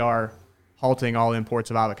 we are halting all imports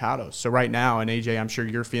of avocados. So right now, and AJ, I'm sure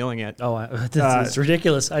you're feeling it. Oh, it's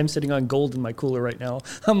ridiculous. I'm sitting on gold in my cooler right now.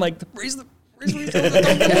 I'm like, where's the I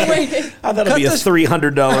thought it'd be a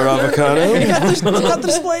 $300 avocado. Got the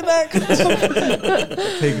display back.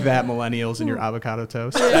 Take that, millennials, and your avocado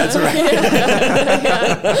toast. That's right.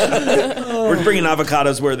 We're bringing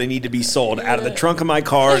avocados where they need to be sold, out of the trunk of my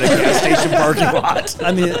car in a gas station parking lot.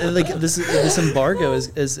 This embargo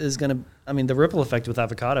is going to. The ripple effect with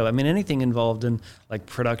avocado. anything involved in like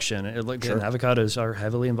production. Avocados are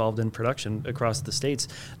heavily involved in production across the states.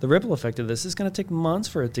 The ripple effect of this is going to take months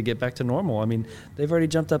for it to get back to normal. They've already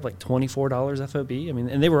jumped up like $24 FOB.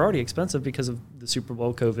 And they were already expensive because of the Super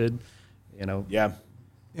Bowl, COVID. Yeah,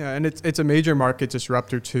 and it's a major market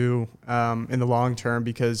disruptor too in the long term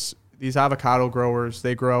because these avocado growers,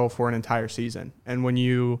 they grow for an entire season. And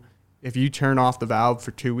if you turn off the valve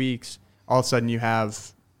for 2 weeks, all of a sudden you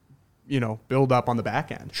have build up on the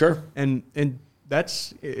back end. Sure. And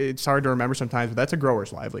it's hard to remember sometimes, but that's a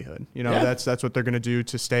grower's livelihood. That's what they're going to do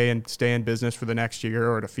to stay in business for the next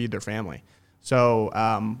year or to feed their family. So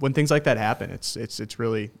when things like that happen,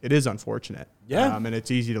 it is unfortunate. Yeah. And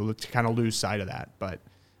it's easy to kind of lose sight of that. But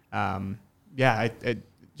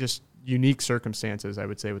just unique circumstances, I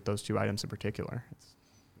would say, with those two items in particular. It's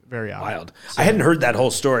very odd. Wild. I hadn't heard that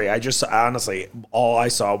whole story. Honestly, all I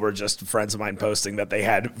saw were just friends of mine posting that they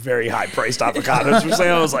had very high-priced avocados for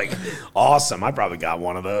sale. I was like, awesome. I probably got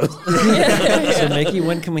one of those. So, Mickey,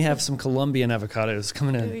 when can we have some Colombian avocados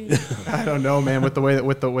coming in? I don't know, man. With the way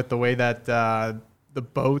that the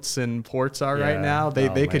boats and ports are right now,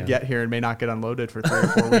 they could get here and may not get unloaded for 3 or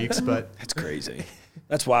 4 weeks. But that's crazy.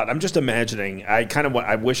 That's wild. I'm just imagining.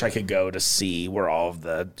 I wish I could go to see where all of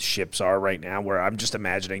the ships are right now. Where I'm just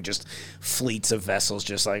imagining just fleets of vessels,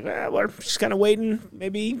 just like we're just kind of waiting.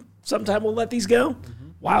 Maybe sometime we'll let these go. Mm-hmm.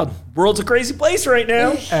 Wild. World's a crazy place right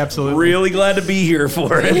now. Absolutely. Really glad to be here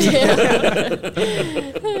for it.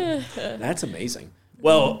 That's amazing.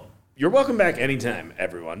 Well, you're welcome back anytime,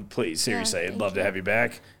 everyone. Please, seriously, I'd love to have you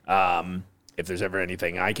back. If there's ever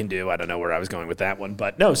anything I can do, I don't know where I was going with that one.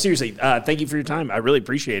 But no, seriously, thank you for your time. I really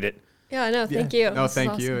appreciate it. Yeah, no, thank you. No,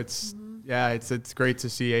 thank you. It's it's great to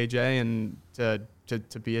see AJ and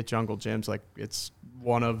to be at Jungle Gyms. Like, it's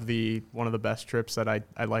one of the best trips that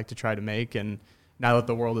I like to try to make. And now that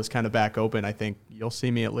the world is kind of back open, I think you'll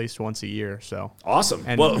see me at least once a year. So awesome.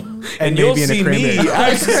 And, well, and you'll maybe see in a me.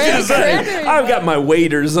 I was just gonna say, I've got my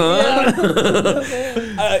waders on.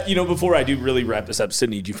 Yeah. Before I do really wrap this up,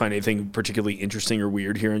 Sydney, did you find anything particularly interesting or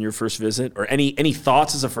weird here on your first visit, or any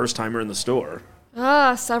thoughts as a first timer in the store?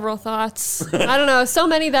 Several thoughts. I don't know. So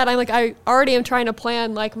many that I already am trying to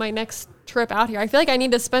plan like my next trip out here. I feel like I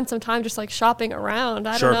need to spend some time just like shopping around.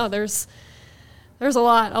 I don't know. There's a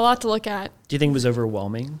lot to look at. Do you think it was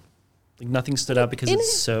overwhelming? Like nothing stood out because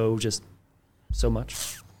it's so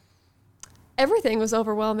much? Everything was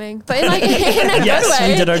overwhelming, but in a good yes,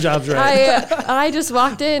 way. we did our jobs right. I just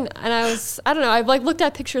walked in and I don't know, I've like looked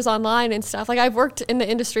at pictures online and stuff. Like, I've worked in the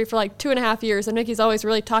industry for like 2.5 years, and Nikki's always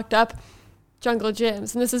really talked up Jungle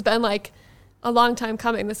Gyms, and this has been like a long time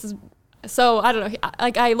coming. So I don't know,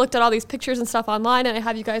 like I looked at all these pictures and stuff online, and I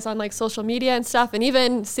have you guys on like social media and stuff, and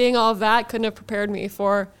even seeing all of that couldn't have prepared me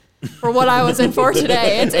for what I was in for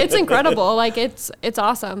today. It's incredible. Like, it's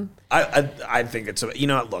awesome. I think it's,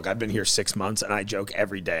 look, I've been here 6 months, and I joke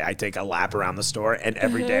every day. I take a lap around the store, and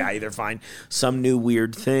every day I either find some new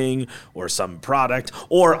weird thing or some product,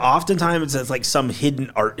 or oftentimes it's like some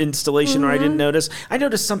hidden art installation where I didn't notice. I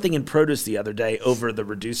noticed something in produce the other day over the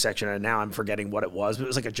reduced section, and now I'm forgetting what it was, but it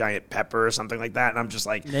was like a giant pepper or something like that, and I'm just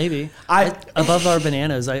like... Maybe. Above our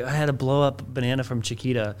bananas, I had a blow-up banana from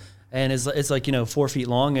Chiquita. And it's like, 4 feet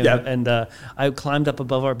long. And I climbed up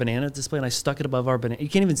above our banana display, and I stuck it above our banana. You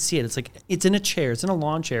can't even see it. It's like, it's in a chair. It's in a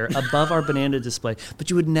lawn chair above our banana display. But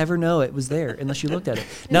you would never know it was there unless you looked at it.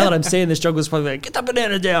 Now that I'm saying this, Jungle is probably like, get the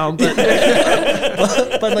banana down. But,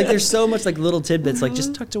 but like, there's so much like little tidbits, like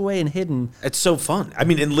just tucked away and hidden. It's so fun. I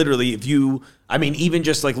mean, and literally even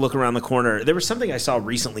just like look around the corner, there was something I saw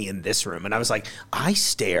recently in this room, and I was like, I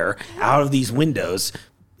stare out of these windows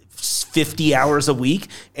 50 hours a week,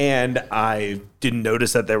 and I didn't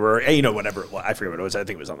notice that there were, whatever. Well, I forget what it was. I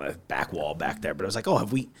think it was on the back wall back there. But I was like, oh,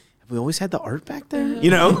 have we always had the art back there?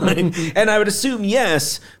 And I would assume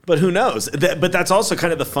yes, but who knows? But that's also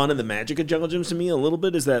kind of the fun and the magic of Jungle Gyms to me a little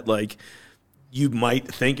bit, is that like, you might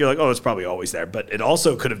think you're like, oh, it's probably always there, but it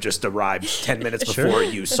also could have just arrived 10 minutes before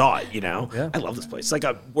you saw it, Yeah. I love this place. It's like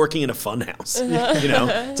working in a fun house,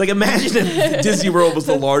 It's like, imagine if Disney World was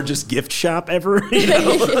the largest gift shop ever,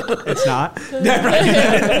 It's not.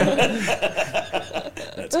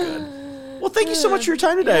 That's good. Well, thank you so much for your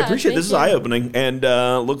time today. I appreciate it. This is eye-opening, and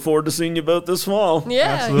look forward to seeing you both this fall.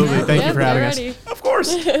 Yeah. Absolutely. Thank you for having us. Of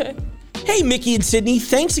course. Hey, Mickey and Sydney,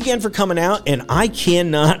 thanks again for coming out, and I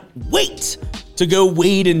cannot wait to go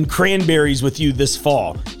wade in cranberries with you this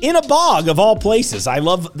fall. In a bog, of all places.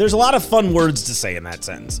 There's a lot of fun words to say in that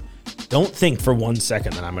sentence. Don't think for 1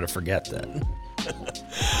 second that I'm going to forget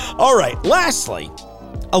that. All right, lastly,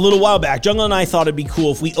 a little while back, Jungle and I thought it'd be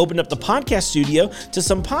cool if we opened up the podcast studio to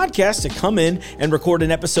some podcasts to come in and record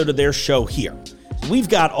an episode of their show here. We've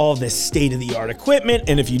got all this state-of-the-art equipment,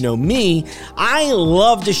 and if you know me, I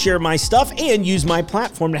love to share my stuff and use my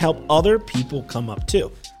platform to help other people come up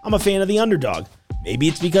too. I'm a fan of the underdog. Maybe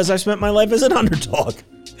it's because I spent my life as an underdog.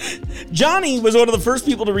 Johnny was one of the first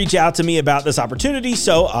people to reach out to me about this opportunity,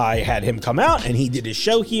 so I had him come out, and he did his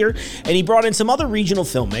show here, and he brought in some other regional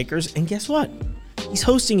filmmakers, and guess what? He's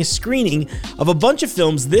hosting a screening of a bunch of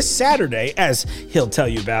films this Saturday, as he'll tell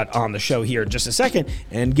you about on the show here in just a second,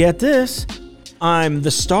 and get this, I'm the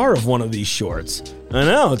star of one of these shorts. I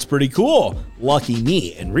know, it's pretty cool. Lucky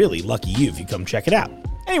me, and really lucky you if you come check it out.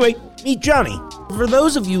 Anyway, meet Johnny. For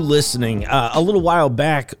those of you listening, a little while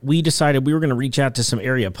back, we decided we were going to reach out to some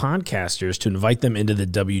area podcasters to invite them into the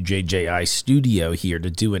WJJI Studio here to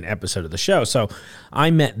do an episode of the show. So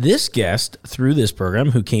I met this guest through this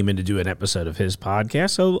program who came in to do an episode of his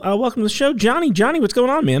podcast. So welcome to the show, Johnny. Johnny, what's going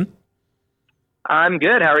on, man? I'm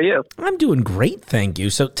good. How are you? I'm doing great, thank you.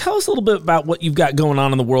 So tell us a little bit about what you've got going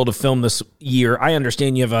on in the world of film this year. I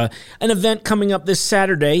understand you have an event coming up this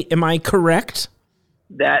Saturday. Am I correct?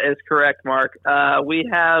 That is correct, Mark. We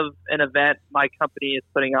have an event my company is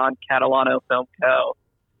putting on, Catalano Film Co.,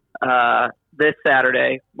 this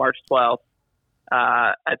Saturday, March 12th,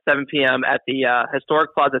 at 7 p.m. at the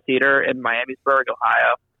Historic Plaza Theater in Miamisburg,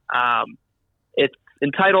 Ohio. It's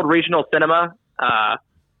entitled Regional Cinema.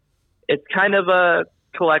 It's kind of a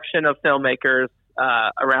collection of filmmakers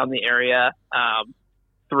around the area,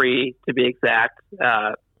 3 to be exact,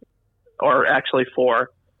 or actually 4.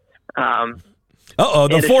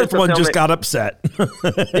 The fourth one just got upset.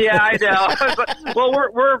 Yeah, I know. Well,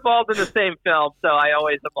 we're involved in the same film, so I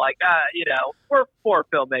always am like, we're 4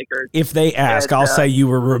 filmmakers. If they ask, I'll say you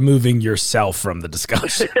were removing yourself from the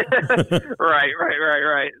discussion. Right.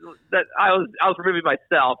 That I was removing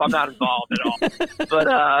myself. I'm not involved at all. But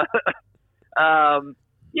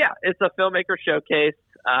it's a filmmaker showcase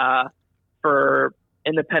for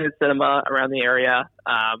independent cinema around the area.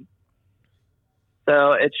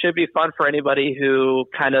 So it should be fun for anybody who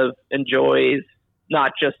kind of enjoys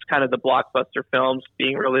not just kind of the blockbuster films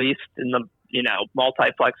being released in the,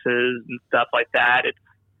 multiplexes and stuff like that.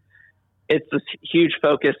 It's this huge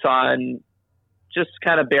focus on just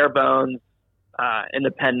kind of bare bones,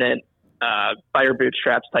 independent, by your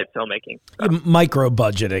bootstraps type filmmaking. So. Micro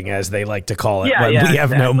budgeting, as they like to call it, when we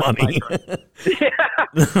have no money.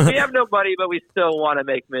 We have no money, but we still want to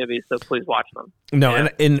make movies, so please watch them. No,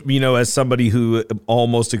 and as somebody who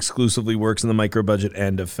almost exclusively works in the micro budget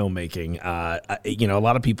end of filmmaking, a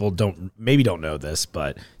lot of people don't know this,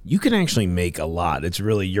 but you can actually make a lot. It's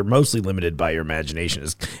really, you're mostly limited by your imagination,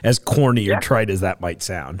 as corny or trite as that might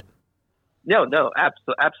sound. No,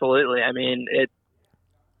 absolutely. I mean,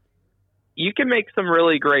 you can make some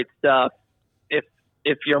really great stuff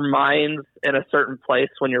if your mind's in a certain place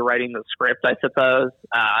when you're writing the script, I suppose,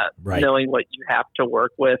 knowing what you have to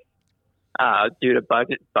work with due to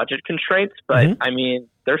budget constraints. But I mean,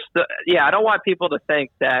 there's still, I don't want people to think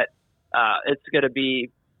that it's going to be,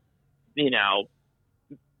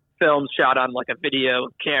 films shot on like a video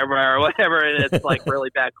camera or whatever, and it's like really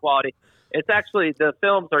bad quality. It's actually, the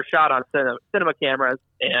films are shot on cinema cameras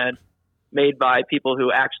and made by people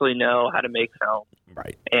who actually know how to make film.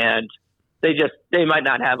 Right. And they might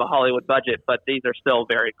not have a Hollywood budget, but these are still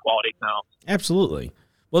very quality films. Absolutely.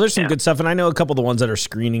 Well, there's some good stuff, and I know a couple of the ones that are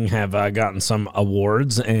screening have gotten some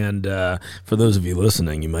awards, and for those of you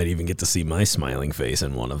listening, you might even get to see my smiling face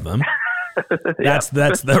in one of them. That's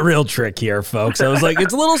the real trick here, folks. I was like,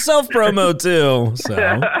 it's a little self-promo, too. So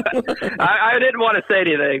I didn't want to say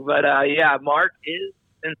anything, but Mark is,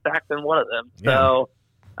 in fact, in one of them. So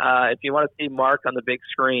if you want to see Mark on the big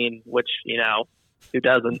screen, which, who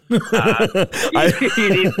doesn't?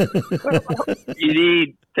 You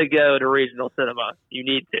need to go to regional cinema. You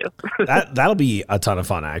need to. That'll be a ton of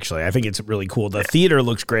fun, actually. I think it's really cool. The theater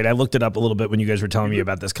looks great. I looked it up a little bit when you guys were telling me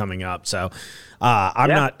about this coming up. So it's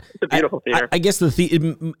a beautiful theater. I guess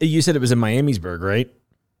you said it was in Miamisburg, right?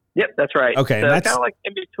 Yep, that's right. Okay, so that's kind of like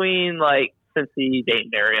in between, like Cincy,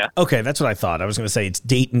 Dayton area. Okay, that's what I thought. I was going to say it's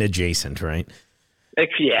Dayton adjacent, right?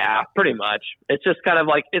 Yeah, pretty much. It's just kind of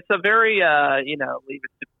like, it's a very, not like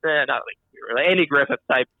Andy Griffith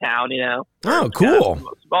type town, Oh, cool.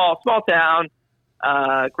 Small town,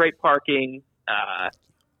 great parking.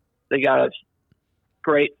 They got a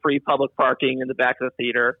great free public parking in the back of the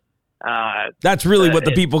theater. That's really what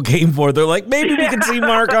the people came for. They're like, maybe we can see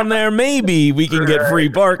Mark on there. Maybe we can get free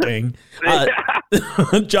parking.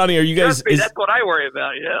 Johnny, are you guys? That's what I worry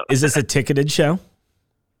about. Is this a ticketed show?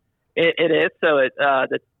 It is. So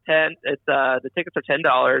the tickets are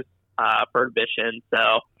 $10 for admission.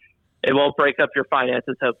 So it won't break up your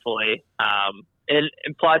finances, hopefully. And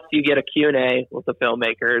plus you get a Q&A with the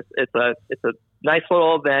filmmakers. It's a nice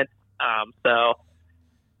little event. So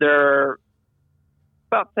they're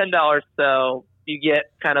about $10. So you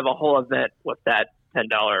get kind of a whole event with that $10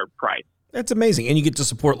 price. That's amazing. And you get to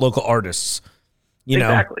support local artists.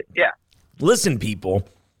 Exactly. Yeah. Listen, people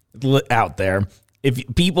out there,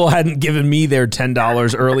 if people hadn't given me their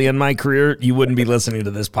 $10 early in my career, you wouldn't be listening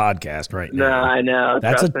to this podcast right now. No, I know.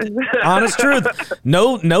 That's an honest truth.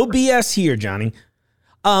 No BS here, Johnny.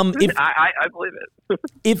 I believe it.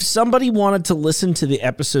 If somebody wanted to listen to the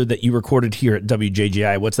episode that you recorded here at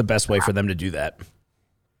WJJI, what's the best way for them to do that?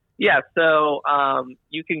 Yeah, so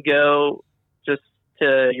you can go just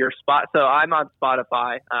to your spot. So I'm on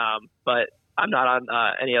Spotify, but I'm not on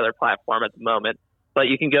any other platform at the moment. But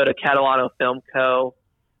you can go to Catalano Film Co.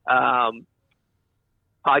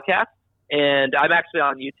 podcast, and I'm actually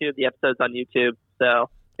on YouTube. The episode's on YouTube.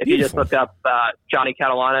 So if you just look up Johnny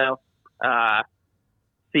Catalano, Catalano,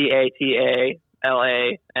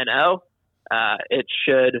 it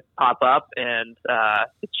should pop up, and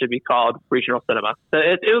it should be called Regional Cinema. So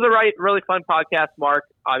it was a really fun podcast. Mark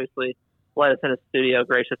obviously let us in his studio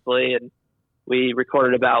graciously, and we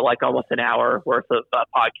recorded about like almost an hour worth of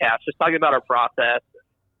podcast, just talking about our process,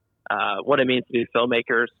 what it means to be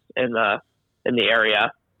filmmakers in the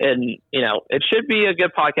area. And, you know, it should be a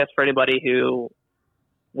good podcast for anybody who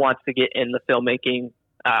wants to get in the filmmaking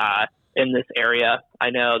in this area. I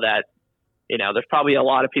know that, you know, there's probably a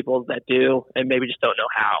lot of people that do and maybe just don't know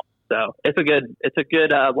how. So it's a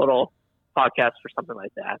good little podcast for something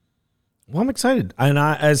like that. Well, I'm excited. And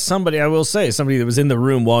I will say, somebody that was in the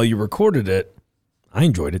room while you recorded it, I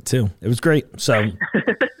enjoyed it too. It was great. So,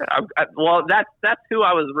 well, that's who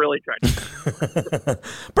I was really trying to.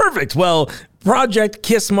 Perfect. Well, Project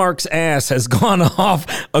Kiss Mark's ass has gone off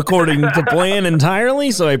according to plan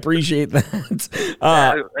entirely. So I appreciate that.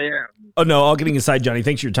 Yeah. Oh, no, all kidding aside, Johnny,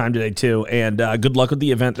 thanks for your time today, too. And good luck with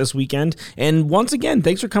the event this weekend. And once again,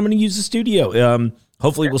 thanks for coming to use the studio.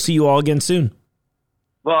 Hopefully we'll see you all again soon.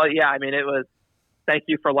 Well, yeah, I mean, thank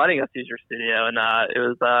you for letting us use your studio. And it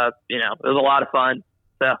was a lot of fun.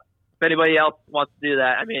 So if anybody else wants to do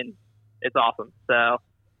that, I mean, it's awesome. So,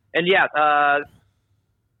 and yeah,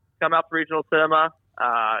 come out to Regional Cinema.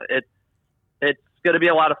 It's going to be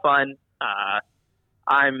a lot of fun.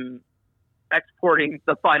 I'm exporting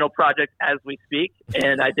the final project as we speak,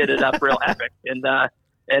 and I did it up real epic and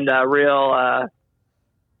real.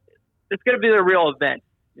 It's going to be a real event,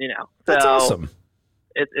 you know. So that's awesome.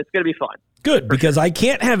 It's going to be fun. Good, because I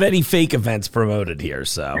can't have any fake events promoted here,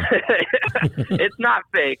 so. It's not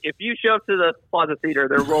fake. If you show up to the Plaza Theater,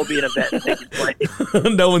 there will be an event taking place.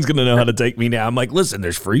 No one's going to know how to take me now. I'm like, listen,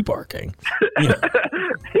 there's free parking.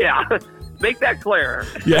 Yeah, make that clear.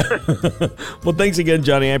 Yeah. Well, thanks again,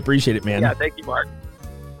 Johnny. I appreciate it, man. Yeah, thank you, Mark.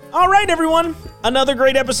 All right, everyone. Another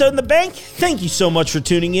great episode in the bank. Thank you so much for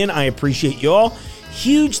tuning in. I appreciate you all.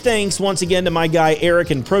 Huge thanks once again to my guy, Eric,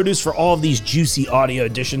 in Produce for all of these juicy audio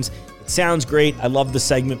additions. It sounds great. I love the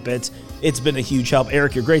segment bits. It's been a huge help.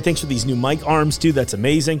 Eric, you're great. Thanks for these new mic arms, too. That's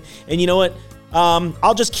amazing. And you know what?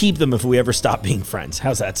 I'll just keep them if we ever stop being friends.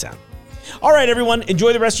 How's that sound? All right, everyone.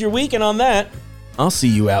 Enjoy the rest of your week. And on that, I'll see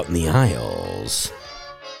you out in the aisles.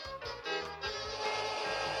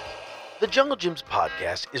 The Jungle Gyms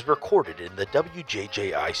podcast is recorded in the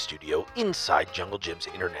WJJI Studio inside Jungle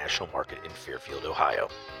Gyms International Market in Fairfield, Ohio.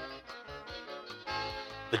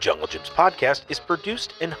 The Jungle Gyms podcast is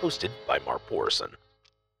produced and hosted by Mark Borison.